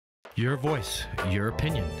Your voice, your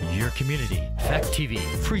opinion, your community. Fact TV,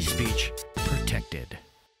 free speech protected.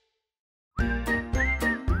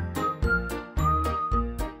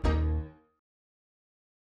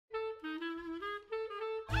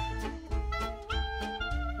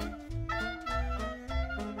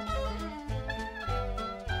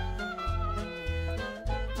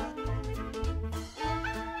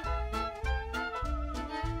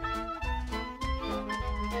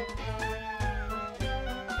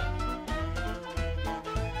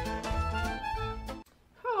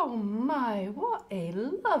 Oh my, what a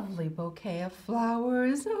lovely bouquet of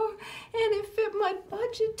flowers. Oh, and it fit my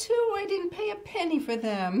budget too. I didn't pay a penny for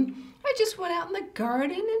them. I just went out in the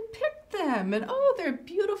garden and picked them. And oh, they're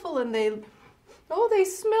beautiful and they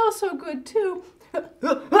smell so good too.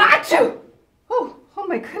 Achoo! Oh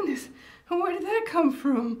my goodness. Where did that come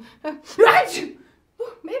from? Achoo!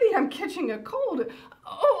 Maybe I'm catching a cold.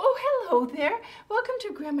 Oh, hello there. Welcome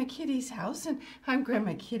to Grandma Kitty's house. And I'm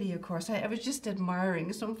Grandma Kitty, of course. I was just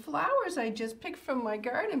admiring some flowers I just picked from my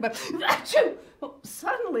garden, but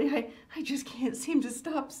suddenly I just can't seem to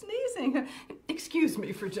stop sneezing. Excuse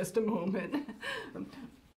me for just a moment.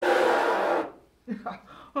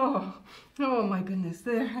 Oh my goodness,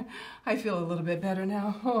 there. I feel a little bit better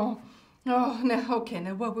now. Oh, now, okay,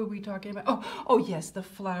 now what were we talking about? Oh, yes, the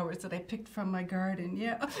flowers that I picked from my garden,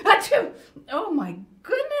 yeah. Achoo! Oh, my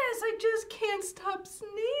goodness, I just can't stop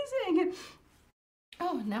sneezing.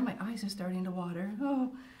 Oh, now my eyes are starting to water.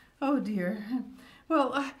 Oh dear.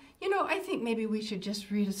 Well, I think maybe we should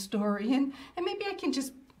just read a story, and maybe I can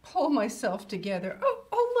just pull myself together.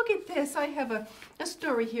 Oh, look at this. I have a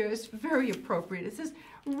story here. It's very appropriate. It says,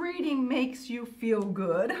 reading makes you feel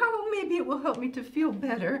good. Oh, maybe it will help me to feel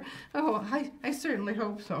better. Oh, I certainly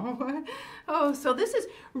hope so. Oh, so this is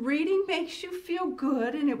Reading Makes You Feel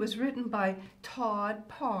Good, and it was written by Todd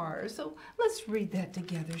Parr. So let's read that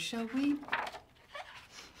together, shall we?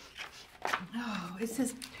 Oh, it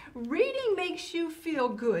says, reading makes you feel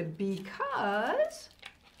good because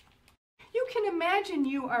you can imagine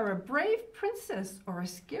you are a brave princess or a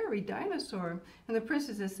scary dinosaur. And the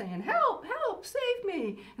princess is saying, help, help, save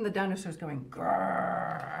me. And the dinosaur's going,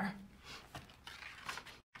 grrr.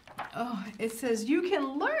 Oh, it says you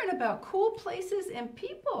can learn about cool places and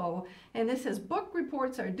people. And this says book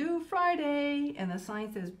reports are due Friday. And the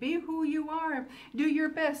sign says be who you are. Do your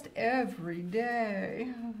best every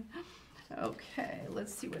day. Okay,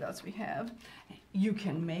 let's see what else we have. You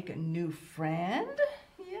can make a new friend.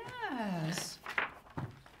 Yes.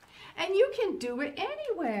 And you can do it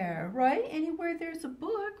anywhere, right? Anywhere there's a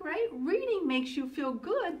book, right? Reading makes you feel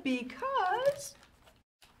good because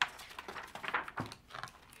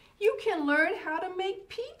you can learn how to make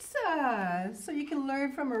pizza. So you can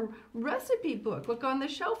learn from a recipe book. Look on the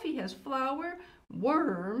shelf, he has flour,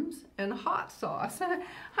 worms, and hot sauce.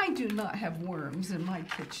 I do not have worms in my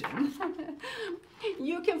kitchen.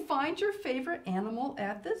 You can find your favorite animal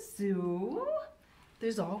at the zoo.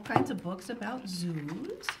 There's all kinds of books about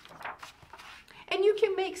zoos. And you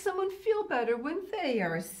can make someone feel better when they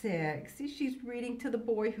are sick. See, she's reading to the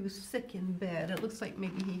boy who's sick in bed. It looks like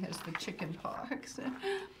maybe he has the chicken pox.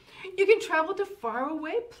 You can travel to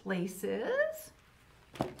faraway places.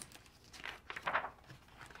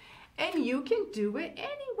 And you can do it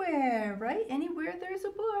anywhere, right? Anywhere there's a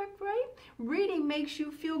book, right? Reading makes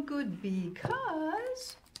you feel good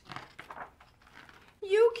because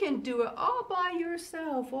you can do it all by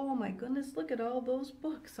yourself. Oh my goodness, look at all those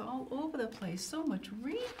books all over the place. So much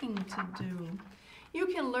reading to do. You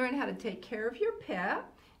can learn how to take care of your pet.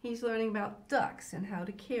 He's learning about ducks and how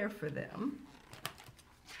to care for them.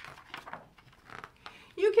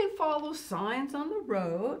 You can follow signs on the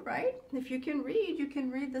road, right? If you can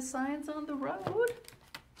read the signs on the road.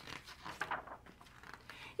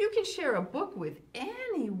 You can share a book with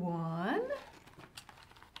anyone.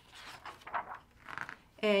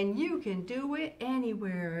 And you can do it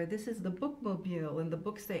anywhere. This is the bookmobile, and the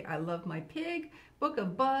books say, I love my pig, Book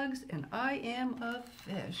of Bugs, and I am a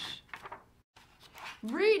fish.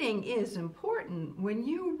 Reading is important. When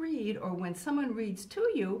you read or when someone reads to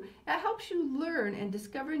you, it helps you learn and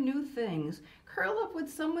discover new things. Curl up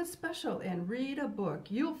with someone special and read a book.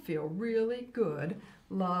 You'll feel really good.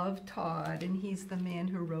 Love, Todd, and he's the man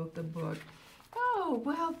who wrote the book. Oh,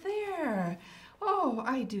 well, there. Oh,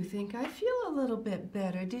 I do think I feel a little bit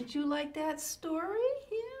better. Did you like that story?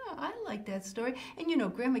 Yeah, I like that story. And you know,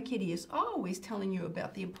 Grandma Kitty is always telling you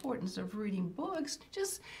about the importance of reading books.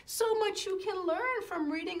 Just so much you can learn from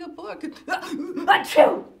reading a book.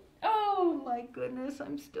 Achoo! Oh my goodness,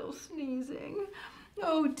 I'm still sneezing.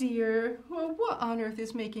 Oh dear. Well, what on earth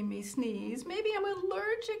is making me sneeze? Maybe I'm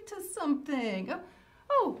allergic to something.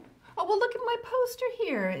 Oh, Oh, well, look at my poster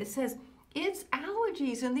here. It says, it's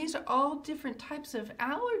allergies, and these are all different types of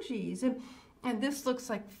allergies. And this looks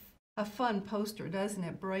like a fun poster, doesn't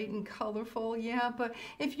it? Bright and colorful, yeah, but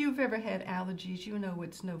if you've ever had allergies, you know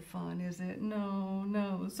it's no fun, is it? No,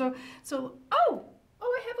 no. Oh,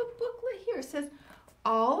 I have a booklet here. It says,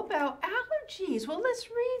 all about allergies. Well, let's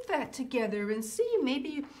read that together and see.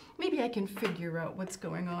 Maybe I can figure out what's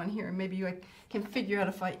going on here. Maybe I can figure out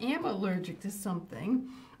if I am allergic to something.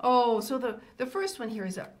 Oh, so the first one here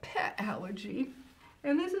is a pet allergy.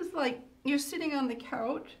 And this is like you're sitting on the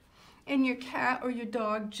couch and your cat or your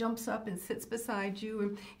dog jumps up and sits beside you,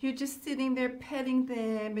 and you're just sitting there petting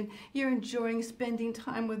them, and you're enjoying spending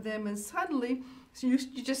time with them, and suddenly you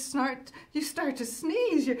start to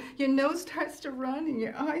sneeze. Your nose starts to run, and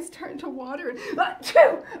your eyes start to water,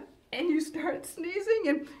 and you start sneezing,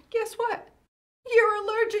 and guess what? You're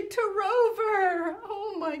allergic to Rover.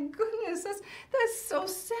 Oh my goodness, that's so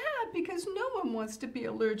sad, because no one wants to be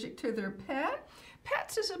allergic to their pet.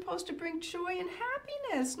 Pets are supposed to bring joy and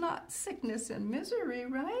happiness, not sickness and misery,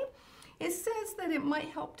 right? It says that it might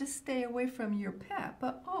help to stay away from your pet,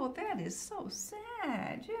 but oh, that is so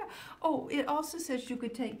sad, yeah. Oh, it also says you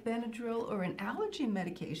could take Benadryl or an allergy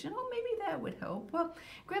medication. Oh, maybe that would help. Well,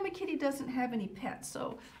 Grandma Kitty doesn't have any pets,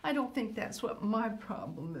 so I don't think that's what my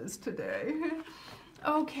problem is today.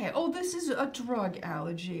 Okay, oh, this is a drug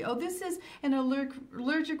allergy. Oh, this is an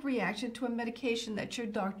allergic reaction to a medication that your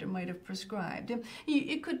doctor might have prescribed.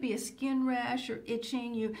 It could be a skin rash or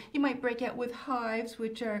itching. You might break out with hives,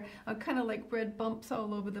 which are kind of like red bumps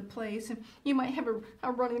all over the place. And you might have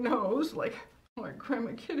a runny nose, like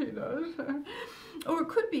Grandma Kitty does. Or it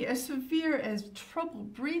could be as severe as trouble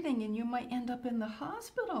breathing, and you might end up in the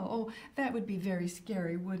hospital. Oh, that would be very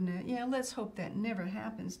scary, wouldn't it? Yeah, let's hope that never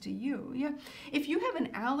happens to you. Yeah, if you have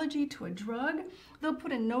an allergy to a drug, they'll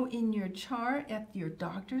put a note in your chart at your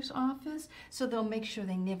doctor's office, so they'll make sure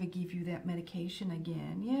they never give you that medication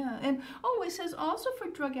again. Yeah, and oh, it says also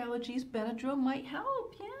for drug allergies, Benadryl might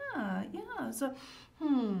help. Yeah. So,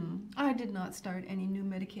 I did not start any new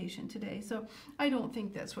medication today, so I don't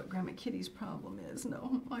think that's what Grandma Kitty's problem is.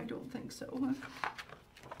 No, I don't think so.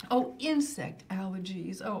 Oh, insect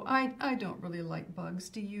allergies. Oh, I don't really like bugs,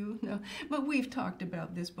 do you? No, but we've talked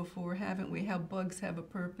about this before, haven't we? How bugs have a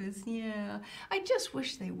purpose. Yeah, I just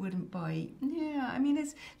wish they wouldn't bite. Yeah, I mean,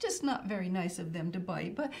 it's just not very nice of them to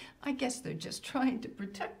bite, but I guess they're just trying to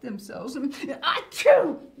protect themselves.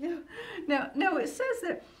 Achoo! Now it says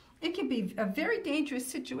that it can be a very dangerous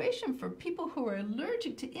situation for people who are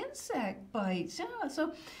allergic to insect bites. Yeah,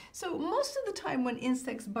 so most of the time when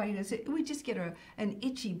insects bite us, we just get an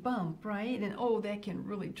itchy bump, right? And oh, that can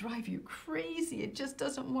really drive you crazy. It just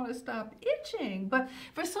doesn't want to stop itching. But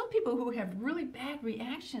for some people who have really bad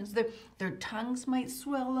reactions, their tongues might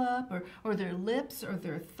swell up, or their lips or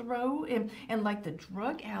their throat. And like the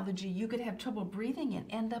drug allergy, you could have trouble breathing and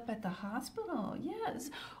end up at the hospital.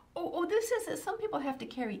 Yes. Oh, this says that some people have to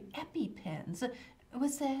carry EpiPens.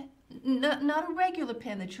 What's that? Not a regular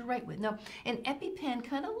pen that you write with. No, an EpiPen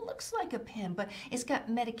kind of looks like a pen, but it's got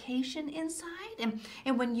medication inside.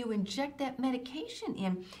 And when you inject that medication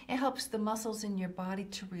in, it helps the muscles in your body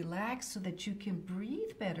to relax so that you can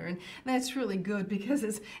breathe better. And that's really good, because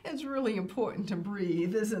it's really important to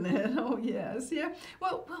breathe, isn't it? Oh, yes, yeah.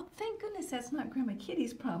 Well, thank goodness that's not Grandma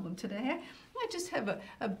Kitty's problem today. I just have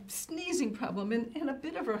a sneezing problem and a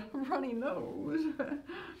bit of a runny nose.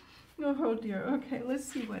 Oh dear. Okay, let's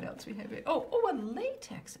see what else we have here. Oh, a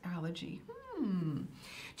latex allergy.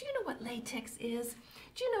 Do you know what latex is?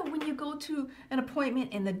 Do you know when you go to an appointment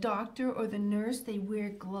and the doctor or the nurse, they wear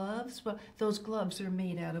gloves? Well, those gloves are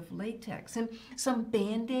made out of latex. And some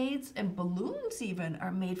Band-Aids and balloons even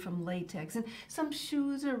are made from latex. And some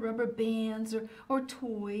shoes are rubber bands or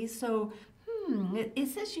toys. So it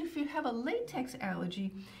says if you have a latex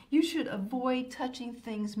allergy, you should avoid touching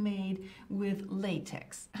things made with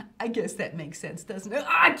latex. I guess that makes sense, doesn't it?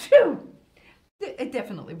 Achoo! It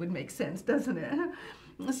definitely would make sense, doesn't it?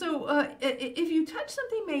 So if you touch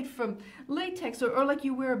something made from latex, or like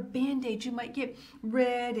you wear a Band-Aid, you might get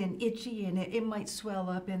red and itchy, and it might swell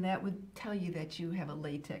up, and that would tell you that you have a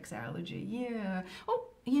latex allergy. Yeah. Oh,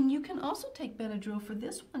 and you can also take Benadryl for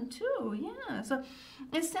this one too. Yeah. So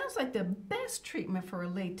it sounds like the best treatment for a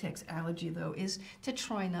latex allergy, though, is to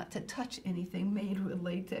try not to touch anything made with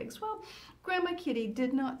latex. Well, Grandma Kitty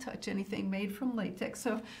did not touch anything made from latex,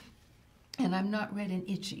 and I'm not red and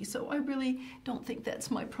itchy, so I really don't think that's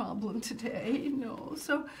my problem today. No.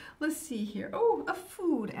 So let's see here. Oh, a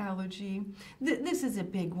food allergy. This is a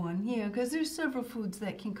big one, yeah, because there's several foods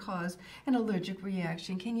that can cause an allergic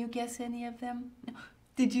reaction. Can you guess any of them?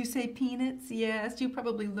 Did you say peanuts? Yes, you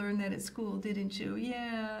probably learned that at school, didn't you?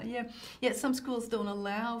 Yeah, yeah. Yet some schools don't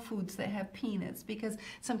allow foods that have peanuts because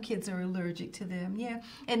some kids are allergic to them. Yeah.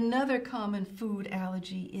 Another common food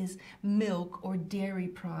allergy is milk or dairy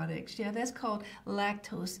products. Yeah, that's called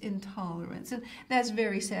lactose intolerance. And that's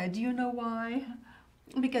very sad. Do you know why?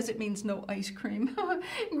 Because it means no ice cream.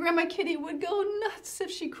 Grandma Kitty would go nuts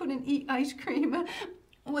if she couldn't eat ice cream.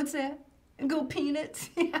 What's that? Go peanuts.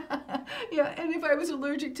 Yeah, yeah. And if I was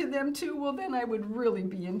allergic to them too, well, then I would really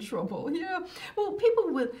be in trouble. Yeah. Well,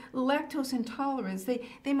 people with lactose intolerance,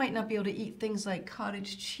 they might not be able to eat things like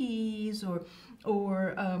cottage cheese or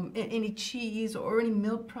any cheese or any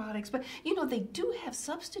milk products, but you know they do have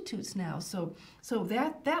substitutes now, so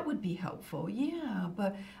that would be helpful. Yeah,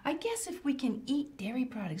 but I guess if we can eat dairy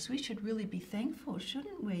products, we should really be thankful,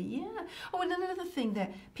 shouldn't we? Yeah. Oh, and another thing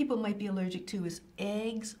that people might be allergic to is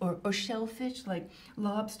eggs or shellfish like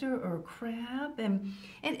lobster or crab, and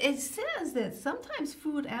it says that sometimes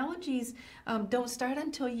food allergies don't start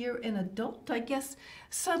until you're an adult. I guess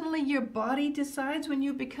suddenly your body decides when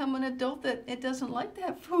you become an adult that it doesn't like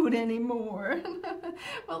that food anymore.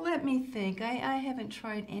 Well, let me think. I haven't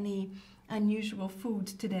tried any unusual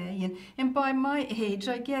foods today, and by my age,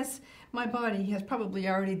 I guess my body has probably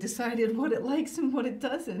already decided what it likes and what it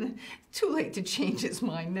doesn't. Too late to change its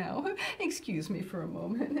mind now. Excuse me for a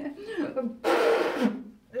moment.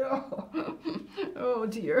 Oh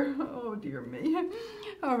dear, oh dear me.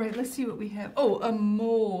 All right, let's see what we have. Oh, a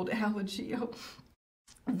mold allergy. Oh,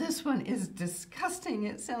 this one is disgusting.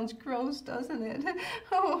 It sounds gross, doesn't it?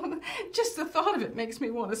 Oh, just the thought of it makes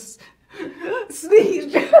me want to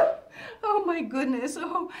sneeze. Oh my goodness.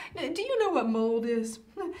 Oh, do you know what mold is?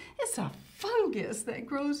 It's a fungus that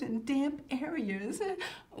grows in damp areas.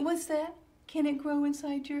 What's that? Can it grow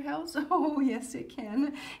inside your house? Oh, yes, it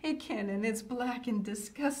can. It can, and it's black and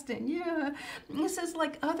disgusting. Yeah. It says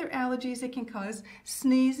like other allergies, it can cause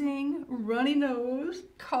sneezing, runny nose,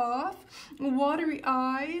 cough, watery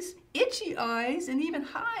eyes, itchy eyes, and even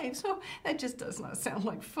hives. Oh, that just does not sound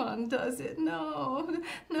like fun, does it? No,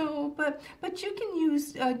 no, but you can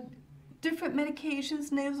use different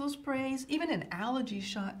medications, nasal sprays, even an allergy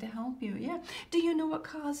shot to help you. Yeah. Do you know what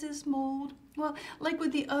causes mold? Well, like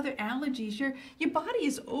with the other allergies, your body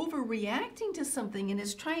is overreacting to something and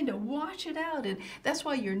it's trying to wash it out, and that's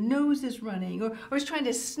why your nose is running, or it's trying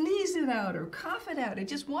to sneeze it out or cough it out. It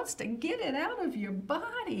just wants to get it out of your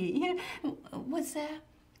body. Yeah. What's that?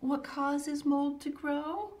 What causes mold to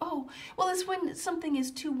grow? Oh, well, it's when something is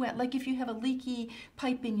too wet, like if you have a leaky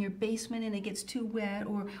pipe in your basement and it gets too wet,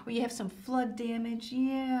 or you have some flood damage.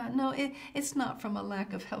 Yeah, no, it's not from a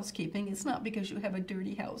lack of housekeeping. It's not because you have a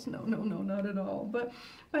dirty house. No, no, no, not at all.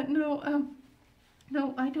 But no,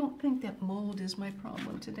 no, I don't think that mold is my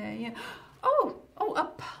problem today. Oh, a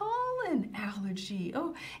pollen allergy.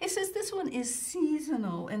 Oh, it says this one is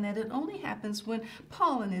seasonal and that it only happens when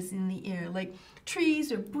pollen is in the air, like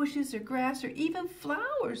trees or bushes or grass or even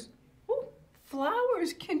flowers. Oh,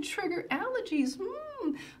 flowers can trigger allergies.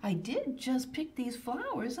 I did just pick these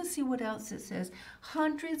flowers. Let's see what else it says.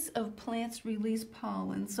 Hundreds of plants release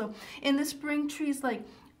pollen. So in the spring, trees like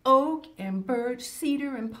oak and birch,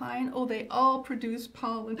 cedar and pine, oh, they all produce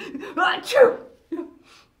pollen. Achoo!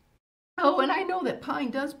 Oh, and I know that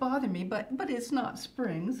pine does bother me, but it's not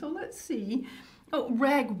spring, so let's see. Oh,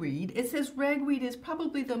 ragweed. It says ragweed is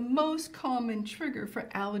probably the most common trigger for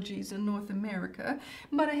allergies in North America,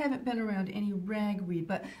 but I haven't been around any ragweed.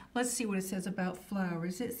 But let's see what it says about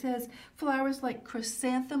flowers. It says flowers like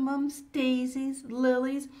chrysanthemums, daisies,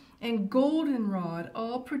 lilies, and goldenrod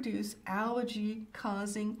all produce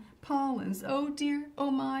allergy-causing pollens. Oh dear,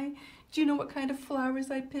 oh my. Do you know what kind of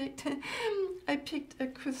flowers I picked? I picked a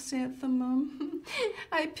chrysanthemum,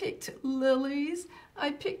 I picked lilies,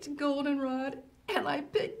 I picked goldenrod, and I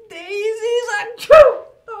picked daisies.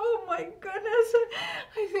 Oh my goodness.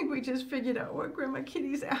 I think we just figured out what Grandma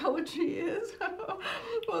Kitty's allergy is.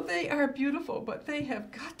 Well, they are beautiful, but they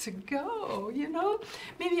have got to go, you know?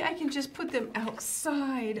 Maybe I can just put them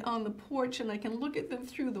outside on the porch and I can look at them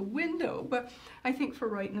through the window. But I think for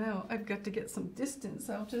right now, I've got to get some distance.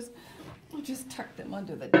 I'll just tuck them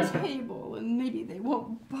under the table and maybe they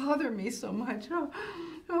won't bother me so much.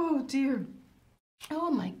 Oh dear.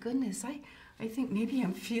 Oh my goodness. I think maybe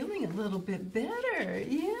I'm feeling a little bit better.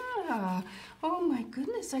 Yeah. Yeah. Oh my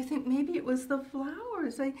goodness, I think maybe it was the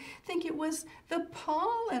flowers. I think it was the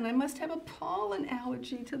pollen. I must have a pollen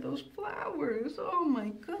allergy to those flowers. Oh my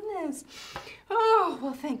goodness. Oh,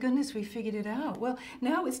 well, thank goodness we figured it out. Well,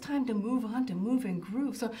 now it's time to move on to Move and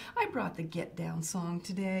Groove. So I brought the Get Down song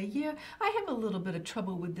today. Yeah, I have a little bit of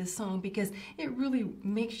trouble with this song because it really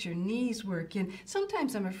makes your knees work. And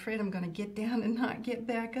sometimes I'm afraid I'm going to get down and not get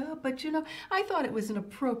back up. But you know, I thought it was an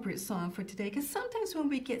appropriate song for today because sometimes when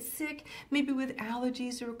we get sick, maybe with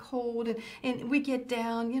allergies or a cold, and we get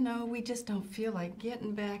down, you know, we just don't feel like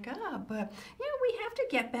getting back up. But, you know, we have to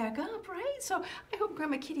get back up, right? So I hope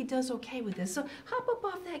Grandma Kitty does okay with this. So hop up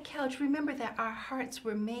off that couch. Remember that our hearts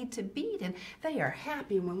were made to beat, and they are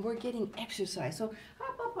happy when we're getting exercise. So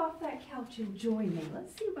hop up off that couch and join me.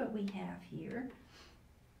 Let's see what we have here.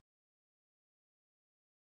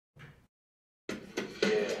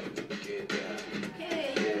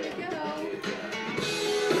 Okay, here we go.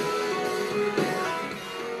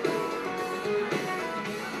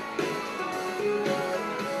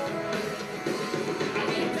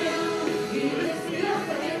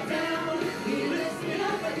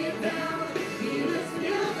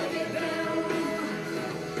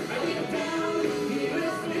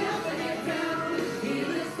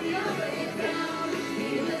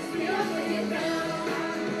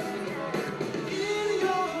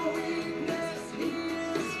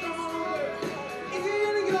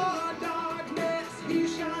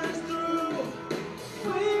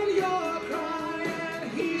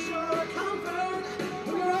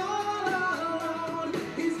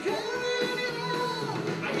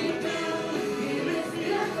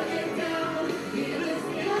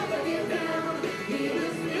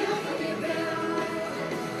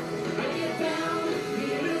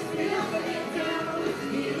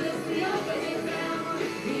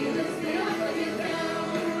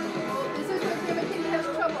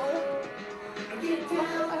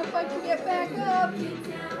 Get back up. Get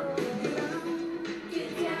down,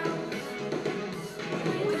 get down.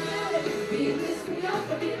 He lifts me up,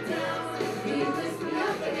 I get down. He lifts me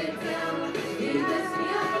up, I get down. He lifts me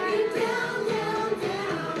up, I get down, down,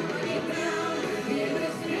 down. I get down. He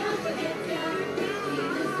lifts me up, I get down. He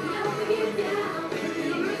lifts me up, I get down. He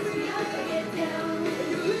lifts me up, I get down.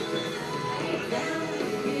 I get down.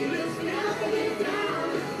 He lifts me up, I get down.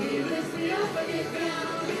 He lifts me up, I get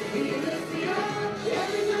down. He lifts me up.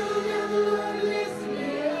 Every now and then the Lord lifts me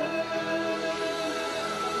up.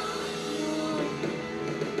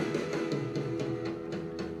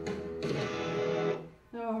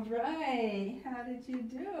 All right, how did you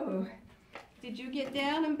do? Did you get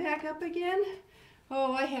down and back up again?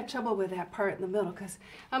 Oh, I have trouble with that part in the middle because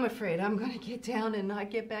I'm afraid I'm going to get down and not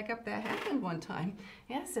get back up. That happened one time.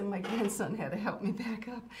 Yes, and my grandson had to help me back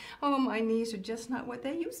up. Oh, my knees are just not what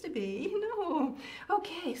they used to be. No.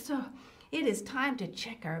 Okay, so it is time to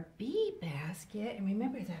check our bee basket. And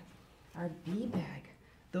remember that our bee bag,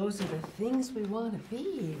 those are the things we want to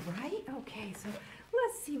be, right? Okay, so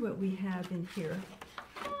let's see what we have in here.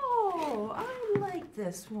 Oh, I like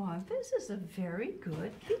this one. This is a very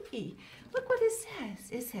good bee. Look what it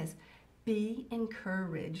says. It says, be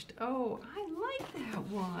encouraged. Oh, I like that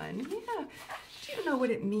one. Yeah. Do you know what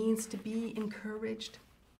it means to be encouraged?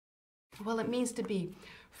 Well, it means to be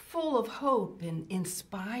full of hope and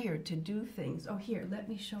inspired to do things. Oh, here, let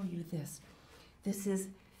me show you this. This is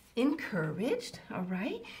encouraged, all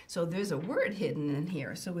right? So there's a word hidden in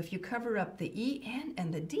here. So if you cover up the E-N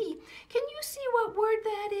and the D, can you see what word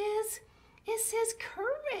that is? It says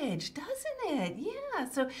courage, doesn't it? Yeah,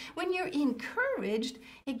 so when you're encouraged,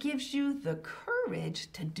 it gives you the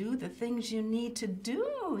courage to do the things you need to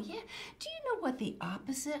do. Yeah. Do you know what the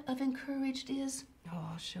opposite of encouraged is? Oh,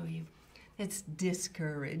 I'll show you. It's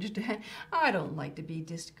discouraged. I don't like to be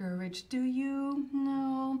discouraged, do you?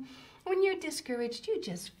 No. When you're discouraged, you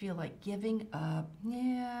just feel like giving up.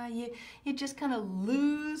 Yeah, you just kind of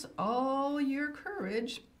lose all your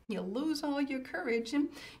courage. You lose all your courage and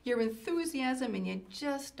your enthusiasm, and you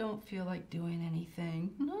just don't feel like doing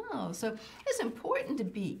anything. No, so it's important to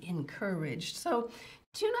be encouraged. So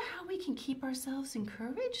do you know how we can keep ourselves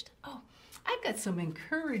encouraged? Oh, I've got some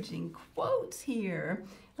encouraging quotes here.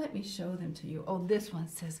 Let me show them to you. Oh, this one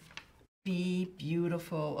says, be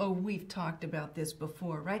beautiful. Oh, we've talked about this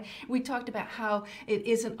before, right? We talked about how it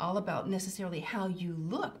isn't all about necessarily how you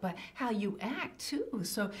look, but how you act too.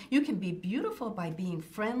 So you can be beautiful by being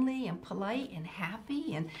friendly and polite and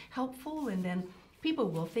happy and helpful, and then People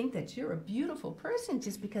will think that you're a beautiful person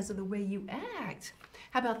just because of the way you act.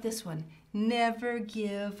 How about this one? Never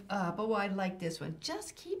give up. Oh, I like this one.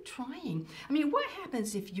 Just keep trying. I mean, what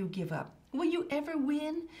happens if you give up? Will you ever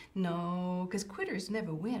win? No, because quitters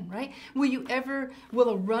never win, right? Will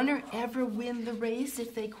a runner ever win the race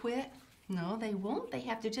if they quit? No, they won't. They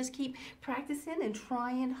have to just keep practicing and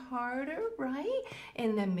trying harder, right?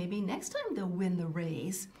 And then maybe next time they'll win the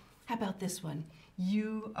race. How about this one?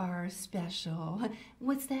 You are special.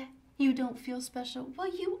 What's that? You don't feel special?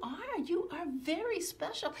 Well, you are. You are very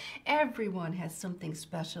special. Everyone has something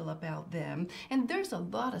special about them. And there's a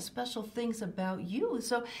lot of special things about you.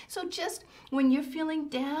 So just when you're feeling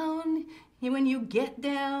down, when you get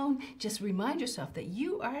down, just remind yourself that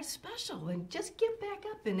you are special and just get back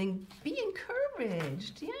up and be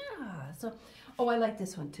encouraged. Yeah. So, oh, I like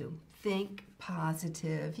this one too. Think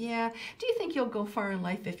positive. Yeah. Do you think you'll go far in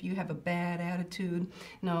life if you have a bad attitude?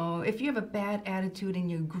 No. If you have a bad attitude and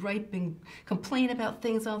you gripe and complain about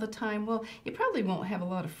things all the time, well, you probably won't have a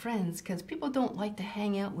lot of friends because people don't like to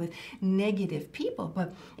hang out with negative people.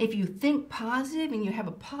 But if you think positive and you have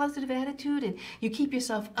a positive attitude and you keep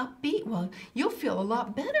yourself upbeat, well, you'll feel a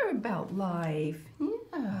lot better about life.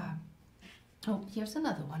 Yeah. Oh, here's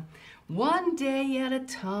another one. One day at a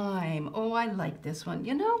time. Oh, I like this one.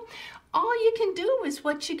 You know, all you can do is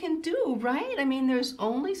what you can do, right? I mean, there's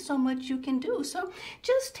only so much you can do. So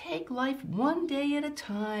just take life one day at a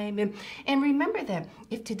time. And remember that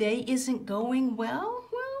if today isn't going well,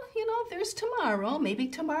 you know, there's tomorrow. Maybe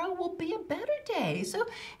tomorrow will be a better day. So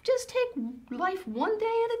just take life one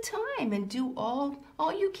day at a time and do all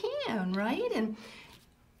you can, right? And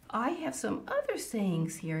I have some other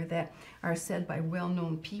sayings here that are said by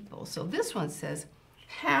well-known people. So this one says,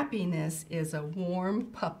 happiness is a warm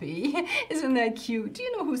puppy. Isn't that cute? Do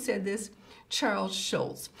you know who said this? Charles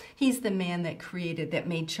Schulz. He's the man that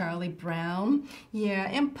made Charlie Brown. Yeah,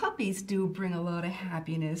 and puppies do bring a lot of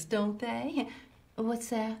happiness, don't they? What's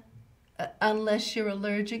that? Unless you're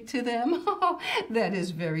allergic to them. Oh, that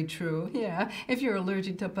is very true. Yeah, if you're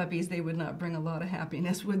allergic to puppies, they would not bring a lot of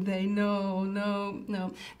happiness, would they? No, no,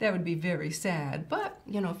 no. That would be very sad. But,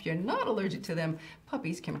 you know, if you're not allergic to them,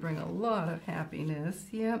 puppies can bring a lot of happiness.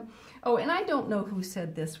 Yeah. Oh, and I don't know who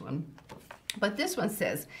said this one, but this one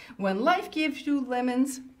says, when life gives you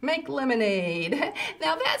lemons, make lemonade.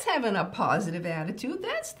 Now that's having a positive attitude.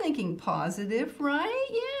 That's thinking positive, right?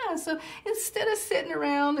 Yeah, so instead of sitting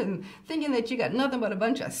around and thinking that you got nothing but a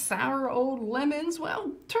bunch of sour old lemons, well,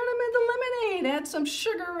 turn them into lemonade. Add some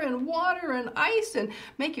sugar and water and ice and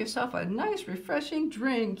make yourself a nice refreshing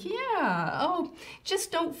drink. Yeah, oh,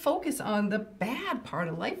 just don't focus on the bad part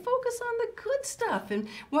of life. Focus on the good stuff and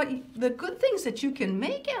the good things that you can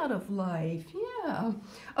make out of life. Yeah.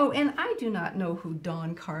 Oh, and I do not know who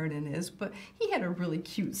Don Carden is, but he had a really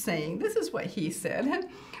cute saying. This is what he said.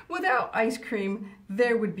 Without ice cream,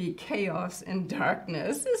 there would be chaos and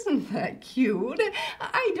darkness. Isn't that cute?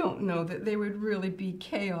 I don't know that there would really be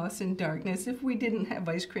chaos and darkness if we didn't have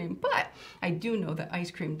ice cream, but I do know that ice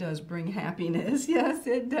cream does bring happiness. Yes,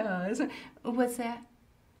 it does. What's that?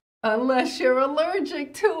 Unless you're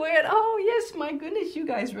allergic to it. Oh, yes, my goodness, you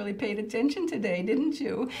guys really paid attention today, didn't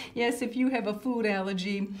you? Yes, if you have a food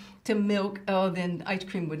allergy to milk, oh, then ice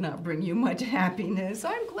cream would not bring you much happiness.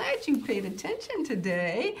 I'm glad you paid attention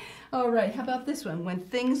today. All right, how about this one? When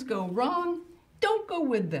things go wrong, don't go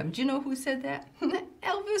with them. Do you know who said that?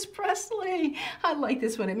 Elvis Presley. I like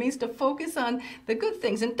this one. It means to focus on the good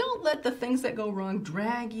things and don't let the things that go wrong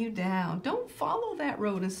drag you down. Don't follow that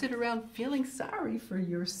road and sit around feeling sorry for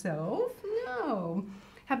yourself. No.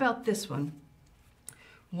 How about this one?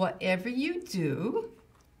 Whatever you do,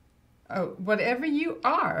 whatever you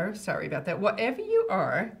are, sorry about that, whatever you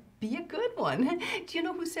are, be a good one. Do you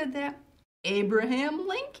know who said that? Abraham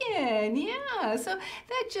Lincoln. Yeah, so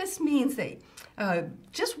that just means that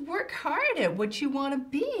just work hard at what you want to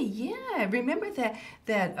be. Yeah, remember that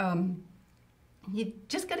you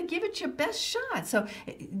just got to give it your best shot. So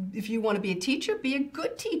if you want to be a teacher, be a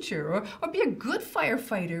good teacher, or be a good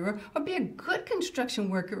firefighter, or be a good construction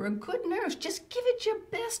worker, or a good nurse. Just give it your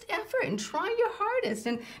best effort and try your hardest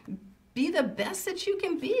and be the best that you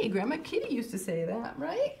can be. Grandma Kitty used to say that,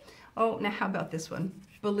 right? Oh, now how about this one?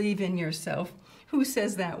 Believe in yourself. Who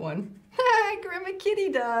says that one? Grandma Kitty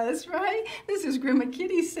does, right? This is Grandma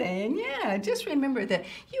Kitty saying, yeah, just remember that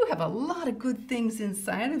you have a lot of good things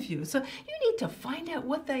inside of you. So you need to find out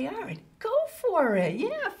what they are and go for it.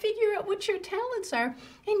 Yeah, figure out what your talents are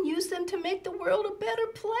and use them to make the world a better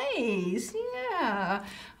place. Yeah.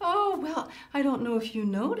 Oh, well, I don't know if you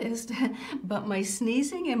noticed, but my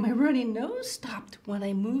sneezing and my runny nose stopped when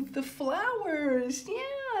I moved the flowers.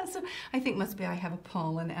 Yeah. Yeah, so I think must be I have a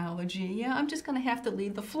pollen allergy. Yeah, I'm just going to have to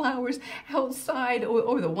leave the flowers outside,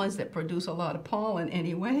 or the ones that produce a lot of pollen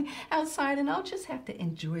anyway, outside, and I'll just have to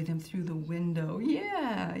enjoy them through the window.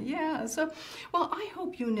 Yeah, yeah. So, well, I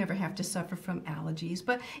hope you never have to suffer from allergies,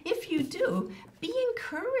 but if you do, be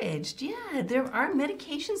encouraged. Yeah, there are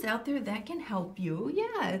medications out there that can help you.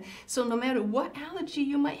 Yeah, so no matter what allergy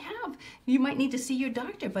you might have, you might need to see your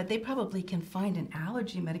doctor, but they probably can find an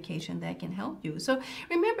allergy medication that can help you. So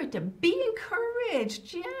remember to be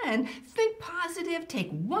encouraged, yeah, and think positive, take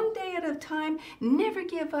one day at a time, never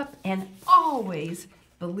give up, and always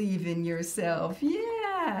believe in yourself.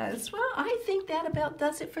 Yes, well, I think that about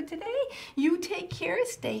does it for today. You take care,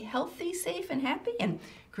 stay healthy, safe, and happy, and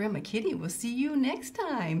Grandma Kitty will see you next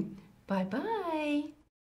time. Bye-bye.